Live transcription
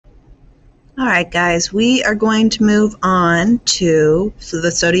All right, guys, we are going to move on to the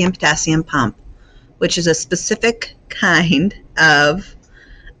sodium-potassium pump, which is a specific kind of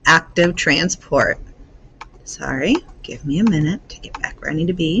active transport. Sorry, give me a minute to get back where I need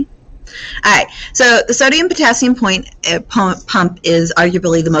to be. All right, so the sodium-potassium pump is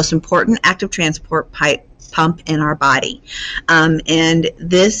arguably the most important active transport pump in our body. And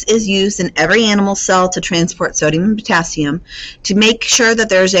this is used in every animal cell to transport sodium and potassium to make sure that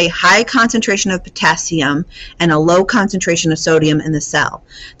there's a high concentration of potassium and a low concentration of sodium in the cell.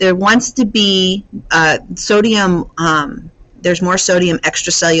 There wants to be sodium, there's more sodium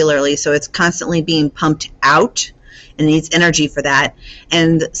extracellularly, so it's constantly being pumped out and needs energy for that.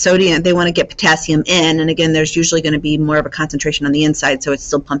 And sodium, they want to get potassium in, and again, there's usually going to be more of a concentration on the inside, so it's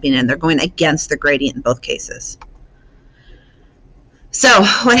still pumping in. They're going against the gradient in both cases. So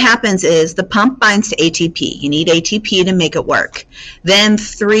what happens is the pump binds to ATP. You need ATP to make it work. Then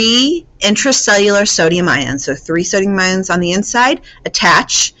 3 intracellular sodium ions, so 3 sodium ions on the inside,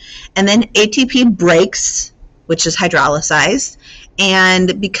 attach, and then ATP breaks, which is hydrolyzed,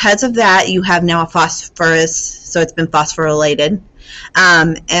 and because of that, you have now a phosphorus, so it's been phosphorylated,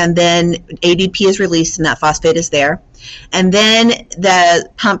 and then ADP is released and that phosphate is there. And then the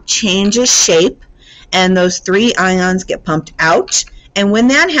pump changes shape and those 3 ions get pumped out. And when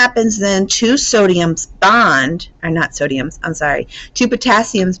that happens, then 2 potassiums bond and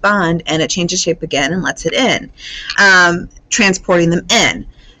it changes shape again and lets it in, transporting them in.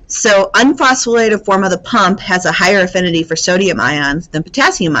 So unphosphorylated form of the pump has a higher affinity for sodium ions than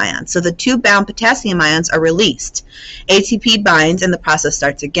potassium ions. So the 2 bound potassium ions are released. ATP binds and the process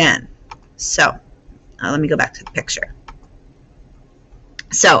starts again. So let me go back to the picture.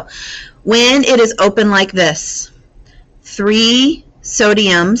 So when it is open like this, 3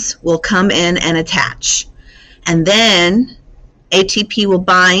 sodiums will come in and attach. And then ATP will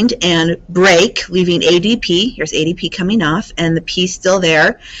bind and break, leaving ADP. Here's ADP coming off, and the P still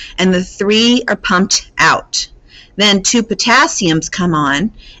there. And the 3 are pumped out. Then 2 potassiums come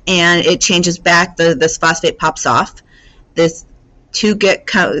on, and it changes back. This phosphate pops off. This 2 get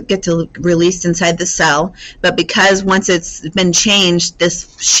to released inside the cell. But because once it's been changed,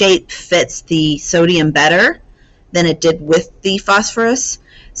 this shape fits the sodium better than it did with the phosphorus.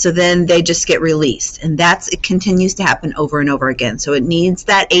 So then they just get released, and it continues to happen over and over again. So it needs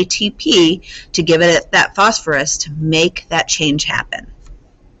that ATP to give it that phosphorus to make that change happen.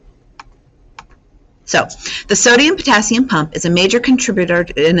 So the sodium-potassium pump is a major contributor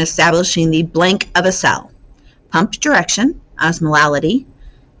in establishing the blank of a cell: pump direction, osmolality,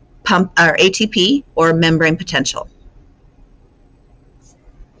 pump or ATP, or membrane potential.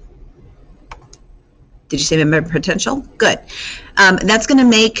 Did you say membrane potential? Good. That's going to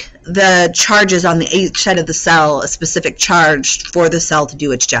make the charges on each side of the cell a specific charge for the cell to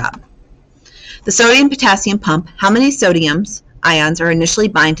do its job. The sodium-potassium pump, how many sodiums ions are initially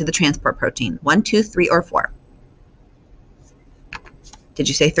bind to the transport protein? 1, 2, 3, or 4? Did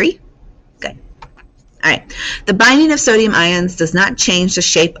you say 3? Good. All right. The binding of sodium ions does not change the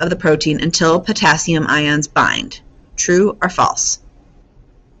shape of the protein until potassium ions bind. True or false?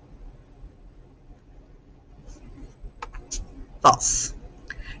 False.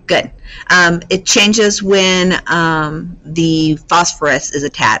 Good. It changes when the phosphorus is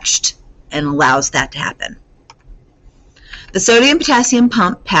attached and allows that to happen. The sodium-potassium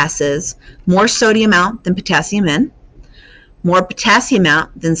pump passes more sodium out than potassium in, more potassium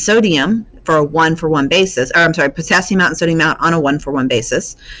out than sodium for a 1-for-1 basis, or I'm sorry, potassium out and sodium out on a 1-for-1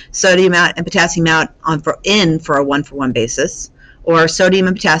 basis, sodium out and potassium out for a 1-for-1 basis, or sodium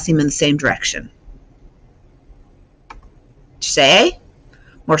and potassium in the same direction. Did you say A?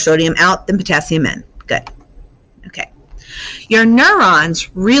 More sodium out than potassium in. Good. Okay. Your neurons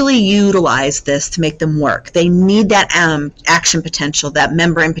really utilize this to make them work. They need that action potential, that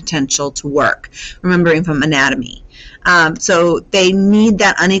membrane potential to work, remembering from anatomy. So they need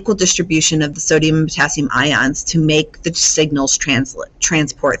that unequal distribution of the sodium and potassium ions to make the signals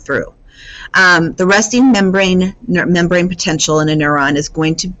transport through. The resting membrane potential in a neuron is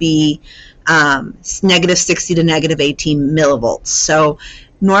going to be -60 to -18 millivolts. So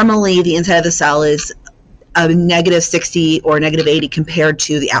normally the inside of the cell is a -60 or -80 compared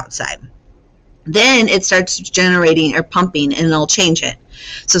to the outside. Then it starts generating or pumping, and it'll change it.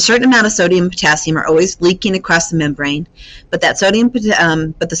 So a certain amount of sodium and potassium are always leaking across the membrane, but the sodium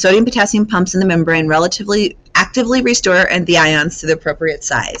potassium pumps in the membrane relatively actively restore the ions to the appropriate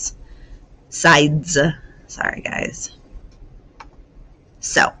sides. Sorry, guys.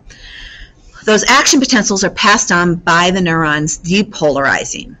 So those action potentials are passed on by the neurons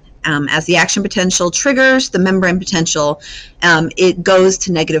depolarizing. As the action potential triggers the membrane potential, it goes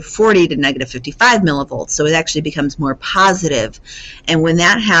to -40 to -55 millivolts, so it actually becomes more positive. And when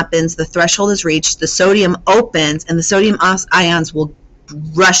that happens, the threshold is reached, the sodium opens, and the sodium ions will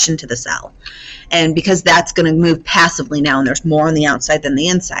rush into the cell. And because that's going to move passively now, and there's more on the outside than the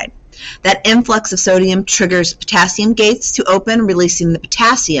inside. That influx of sodium triggers potassium gates to open, releasing the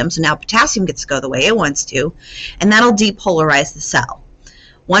potassium, so now potassium gets to go the way it wants to, and that'll depolarize the cell.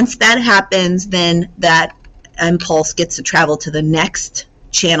 Once that happens, then that impulse gets to travel to the next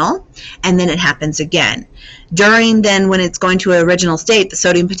channel, and then it happens again. During then, when it's going to an original state, the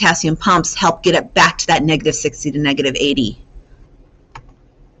sodium potassium pumps help get it back to that -60 to -80.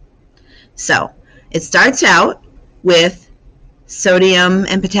 So it starts out with sodium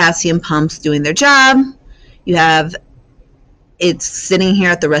and potassium pumps doing their job. You have it's sitting here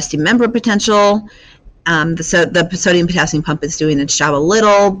at the resting membrane potential. The sodium potassium pump is doing its job a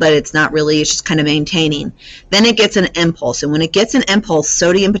little, but it's not really, it's just kind of maintaining. Then it gets an impulse, and when it gets an impulse,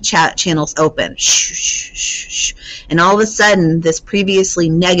 sodium channels open. Shh, shh, shh, shh. And all of a sudden, this previously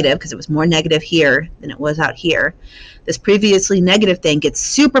negative, because it was more negative here than it was out here, this previously negative thing gets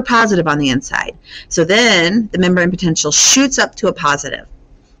super positive on the inside. So then the membrane potential shoots up to a positive.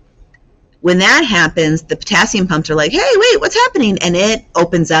 When that happens, the potassium pumps are like, hey, wait, what's happening? And it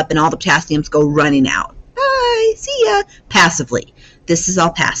opens up and all the potassiums go running out. Bye, see ya, passively. This is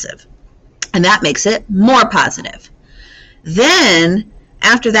all passive. And that makes it more positive. Then,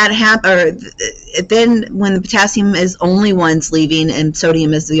 after that then when the potassium is only ones leaving and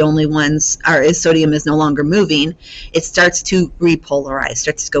sodium is the only ones, or sodium is no longer moving, it starts to repolarize,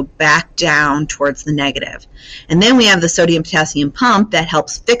 starts to go back down towards the negative. And then we have the sodium potassium pump that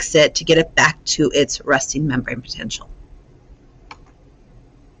helps fix it to get it back to its resting membrane potential.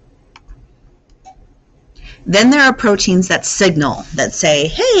 Then there are proteins that signal, that say,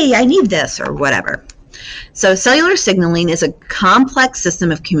 hey, I need this, or whatever. So cellular signaling is a complex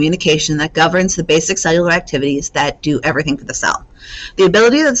system of communication that governs the basic cellular activities that do everything for the cell. The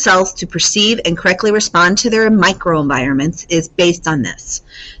ability of the cells to perceive and correctly respond to their microenvironments is based on this.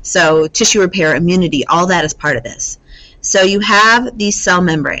 So tissue repair, immunity, all that is part of this. So you have the cell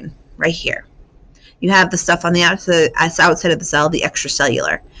membrane right here. You have the stuff on the outside of the cell, the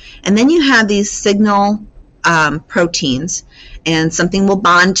extracellular. And then you have these signal proteins, and something will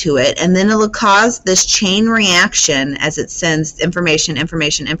bond to it, and then it will cause this chain reaction as it sends information,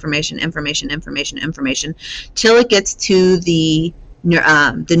 till it gets to the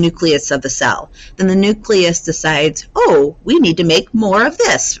nucleus of the cell. Then the nucleus decides, oh, we need to make more of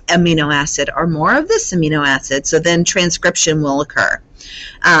this amino acid or more of this amino acid, so then transcription will occur,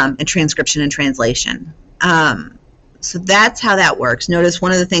 and transcription and translation. So that's how that works. Notice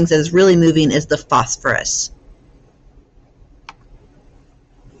one of the things that is really moving is the phosphorus.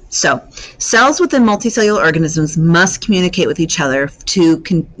 So, cells within multicellular organisms must communicate with each other to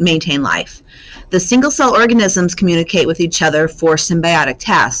maintain life. The single-cell organisms communicate with each other for symbiotic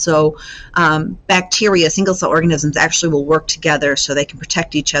tasks. So, bacteria, single-cell organisms, actually will work together so they can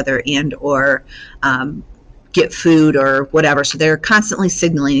protect each other and or get food or whatever. So they're constantly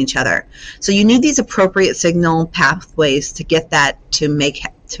signaling each other. So you need these appropriate signal pathways to get that to make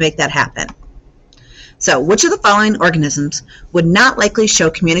that happen. So, which of the following organisms would not likely show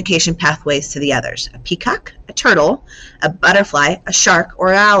communication pathways to the others? A peacock, a turtle, a butterfly, a shark, or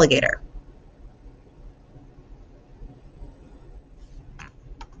an alligator?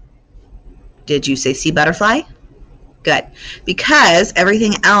 Did you say sea butterfly? Good. Because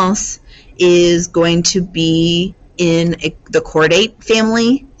everything else is going to be in the chordate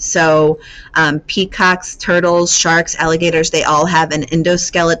family. So peacocks, turtles, sharks, alligators, they all have an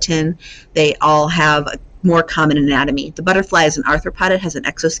endoskeleton. They all have a more common anatomy. The butterfly is an arthropod. It has an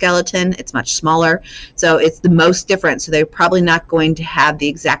exoskeleton. It's much smaller. So it's the most different. So they're probably not going to have the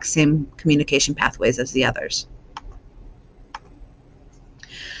exact same communication pathways as the others.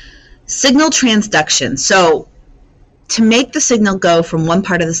 Signal transduction. So to make the signal go from one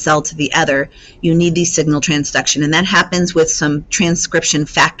part of the cell to the other, you need the signal transduction, and that happens with some transcription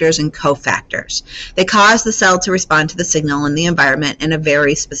factors and cofactors. They cause the cell to respond to the signal in the environment in a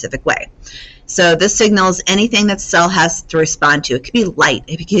very specific way. So this signals anything that the cell has to respond to. It could be light,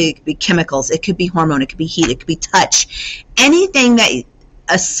 it could be chemicals, it could be hormone, it could be heat, it could be touch. Anything that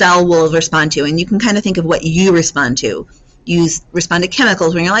a cell will respond to, and you can kind of think of what you respond to. You respond to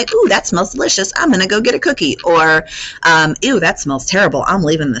chemicals when you're like, ooh, that smells delicious, I'm going to go get a cookie. Or, ew, that smells terrible, I'm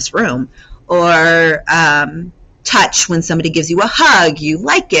leaving this room. Or touch, when somebody gives you a hug, you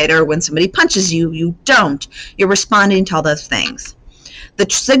like it. Or when somebody punches you, you don't. You're responding to all those things. The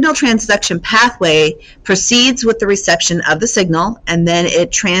signal transduction pathway proceeds with the reception of the signal, and then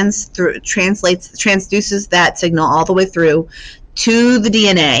it transduces that signal all the way through to the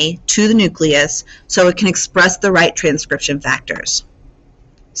DNA, to the nucleus, so it can express the right transcription factors.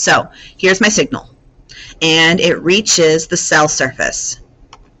 So here's my signal, and it reaches the cell surface.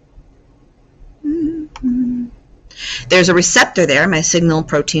 There's a receptor there, my signal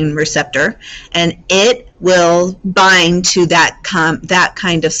protein receptor, and it will bind to that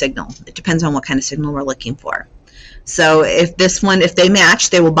kind of signal. It depends on what kind of signal we're looking for. So if they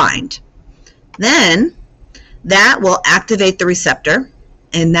match, they will bind. Then that will activate the receptor,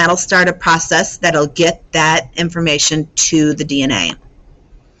 and that'll start a process that'll get that information to the DNA.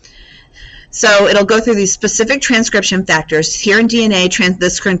 So it'll go through these specific transcription factors. Here in DNA,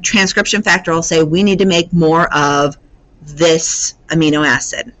 this transcription factor will say we need to make more of this amino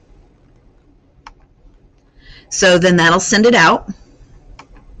acid. So then that'll send it out,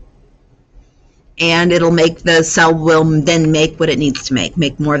 and it'll make, the cell will then make what it needs to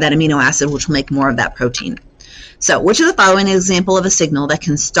make more of that amino acid, which will make more of that protein. So which of the following is an example of a signal that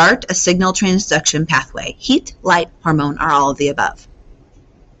can start a signal transduction pathway? Heat, light, hormone, or all of the above?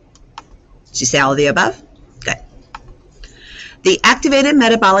 Did you say all of the above? Good. The activated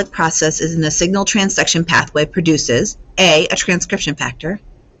metabolic process in the signal transduction pathway produces A, a transcription factor,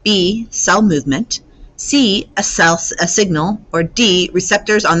 B, cell movement, C, a signal, or D,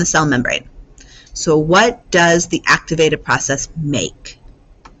 receptors on the cell membrane. So what does the activated process make?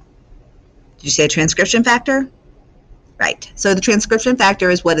 Did you say a transcription factor? Right. So the transcription factor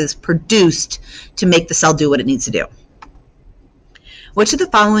is what is produced to make the cell do what it needs to do. Which of the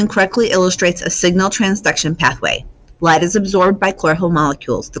following correctly illustrates a signal transduction pathway? Light is absorbed by chlorophyll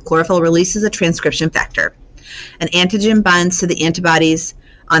molecules. The chlorophyll releases a transcription factor. An antigen binds to the antibodies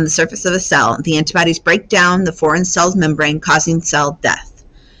on the surface of a cell. The antibodies break down the foreign cell's membrane, causing cell death.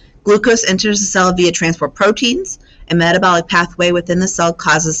 Glucose enters the cell via transport proteins. A metabolic pathway within the cell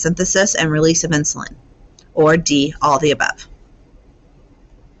causes synthesis and release of insulin. Or D, all the above.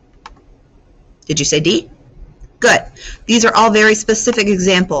 Did you say D? Good. These are all very specific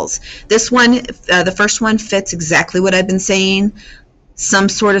examples. This one, the first one, fits exactly what I've been saying. Some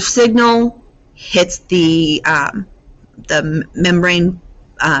sort of signal hits the membrane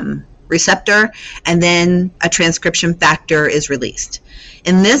receptor, and then a transcription factor is released.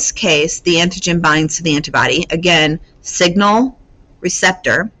 In this case, the antigen binds to the antibody. Again, signal,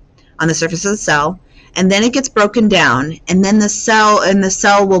 receptor on the surface of the cell, and then it gets broken down, and then the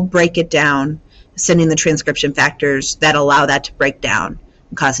cell will break it down, sending the transcription factors that allow that to break down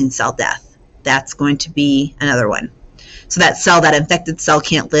and causing cell death. That's going to be another one. So that cell, that infected cell,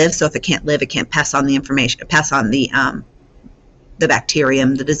 can't live. So if it can't live, it can't pass on the information, pass on the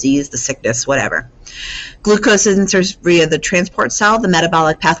bacterium, the disease, the sickness, whatever. Glucose enters via the transport cell. The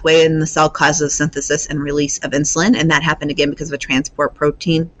metabolic pathway in the cell causes synthesis and release of insulin, and that happened again because of a transport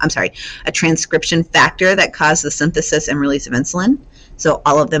protein, a transcription factor that caused the synthesis and release of insulin. So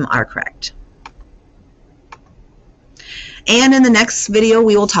all of them are correct. And in the next video,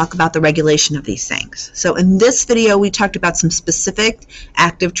 we will talk about the regulation of these things. So in this video, we talked about some specific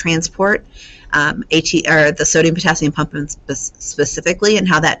active transport, the sodium potassium pump specifically, and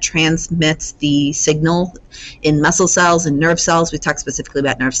how that transmits the signal in muscle cells and nerve cells. We talked specifically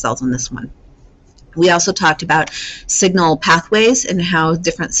about nerve cells on this one. We also talked about signal pathways and how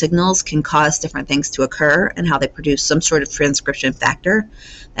different signals can cause different things to occur, and how they produce some sort of transcription factor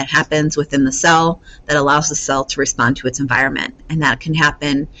that happens within the cell that allows the cell to respond to its environment. And that can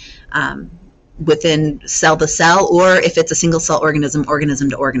happen within cell to cell, or if it's a single cell organism, organism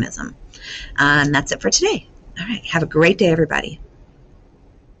to organism. And that's it for today. All right, have a great day, everybody.